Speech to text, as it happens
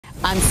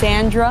I'm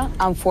Sandra,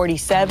 I'm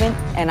 47,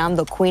 and I'm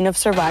the Queen of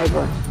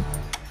Survivor.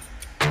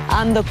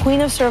 I'm the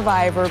Queen of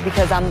Survivor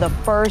because I'm the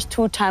first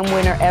two-time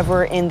winner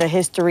ever in the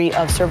history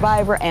of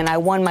Survivor, and I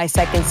won my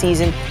second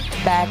season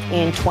back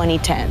in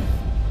 2010.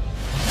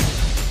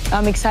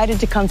 I'm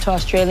excited to come to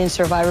Australian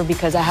Survivor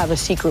because I have a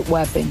secret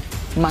weapon,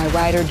 my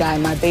ride or die,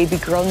 my baby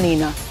girl,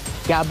 Nina.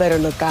 Y'all better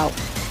look out,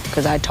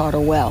 because I taught her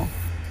well.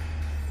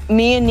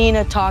 Me and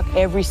Nina talk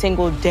every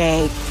single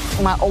day.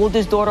 My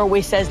oldest daughter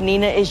always says,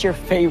 Nina is your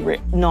favorite.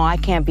 No, I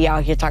can't be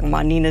out here talking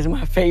about Nina's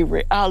my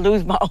favorite. I'll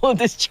lose my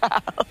oldest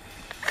child.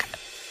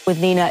 With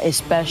Nina is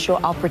special.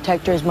 I'll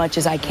protect her as much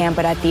as I can,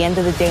 but at the end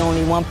of the day,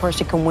 only one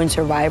person can win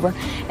Survivor.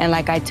 And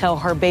like I tell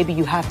her, baby,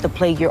 you have to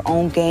play your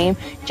own game,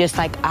 just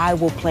like I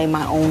will play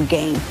my own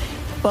game.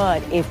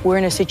 But if we're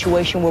in a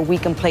situation where we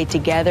can play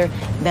together,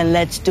 then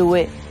let's do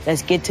it.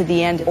 Let's get to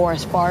the end, or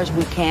as far as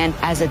we can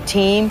as a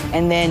team,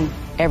 and then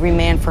every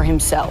man for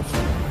himself.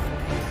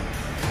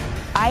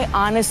 I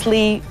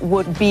honestly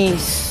would be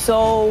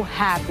so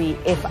happy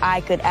if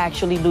I could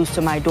actually lose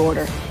to my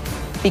daughter,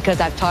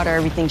 because I've taught her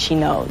everything she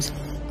knows.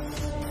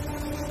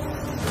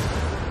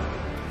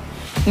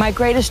 My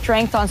greatest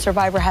strength on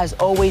Survivor has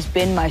always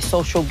been my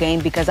social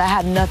game, because I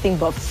have nothing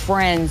but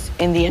friends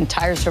in the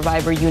entire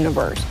Survivor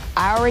universe.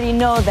 I already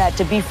know that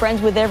to be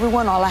friends with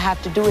everyone, all I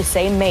have to do is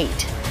say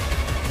mate.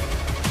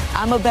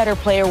 I'm a better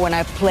player when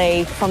I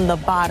play from the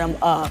bottom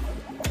up.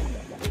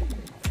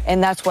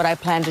 And that's what I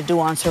plan to do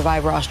on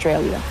Survivor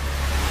Australia.